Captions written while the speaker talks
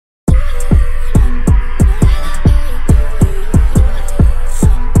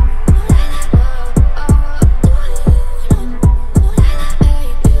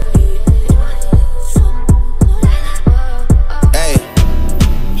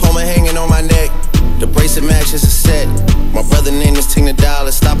relax, it's a set. My brother named this Ting the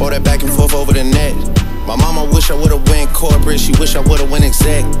Dollar, stop all that back and forth over the net. My mama wish I would've went corporate, she wish I would've went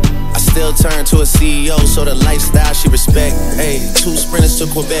exec. I still turn to a CEO, so the lifestyle she respect. Hey, 2 sprinters to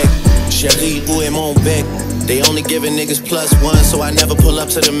Quebec, Chérie, où est mon bec? They only giving niggas +1, so I never pull up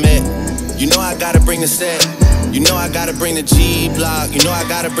to the Met. You know I gotta bring the set, you know I gotta bring the G block, you know I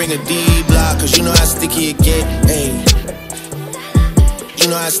gotta bring the D block, cause you know how sticky it get, ayy. You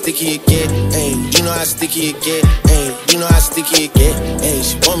know how sticky it get, ayy. You know how sticky it get, ayy. You know how sticky it get, ayy.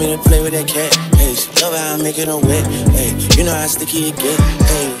 She want me to play with that cat, ayy. She love how I'm making her wet, ayy. You know how sticky it get,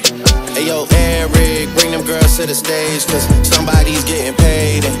 ayy. Hey yo, Eric, bring them girls to the stage, cause somebody's getting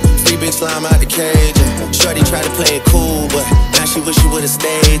paid, and free big slime out the cage, and shorty tried to play it cool, but now she wish she would've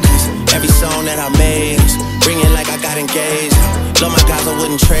stayed, cause every song that I made is ringing like I got engaged. Love my guys, I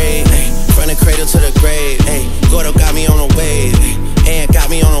wouldn't trade, ay. From the cradle to the grave, ay. Gordo got me on a wave, ay. And got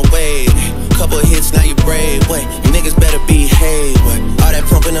me on a wave. Couple hits, now you brave. What? You niggas better behave. What? All that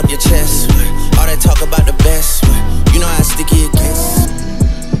pumping up your chest. What? All that talk about the best. What? You know how sticky it gets.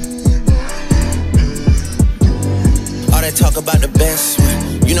 All that talk about the best.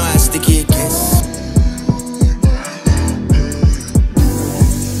 What? You know how sticky it gets.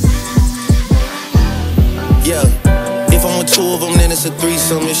 Yeah. If I'm with 2 of them, then it's a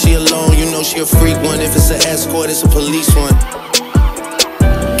threesome. If she alone, you know she a freak one. If it's an escort, it's a police one.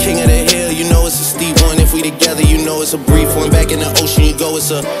 King of the hill, you know it's a steep one. If we together, you know it's a brief one. Back in the ocean you go,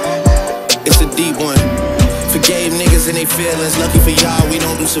 it's a deep one. Forgave niggas and they feelings. Lucky for y'all, we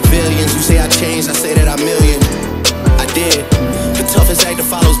don't do civilians. You say I changed, I say that I million. I did. The toughest actor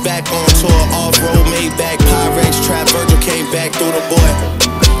follows back on tour. Off-road, made back, pyrex, trap, Virgil came back through the boy.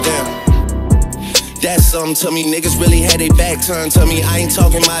 Damn. That's something to me, niggas really had their back turned to me. I ain't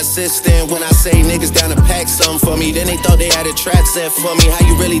talking my assistant when I say niggas down to pack something for me. Then they thought they had a trap set for me. How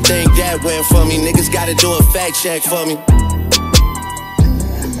you really think that went for me? Niggas gotta do a fact check for me.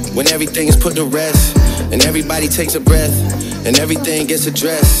 When everything is put to rest, and everybody takes a breath, and everything gets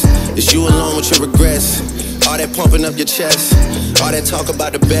addressed, it's you alone with your regrets. All that pumping up your chest, all that talk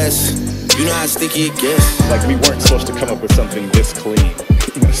about the best. You know how sticky it gets. Like we weren't supposed to come up with something this clean.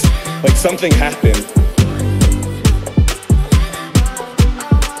 Like something happened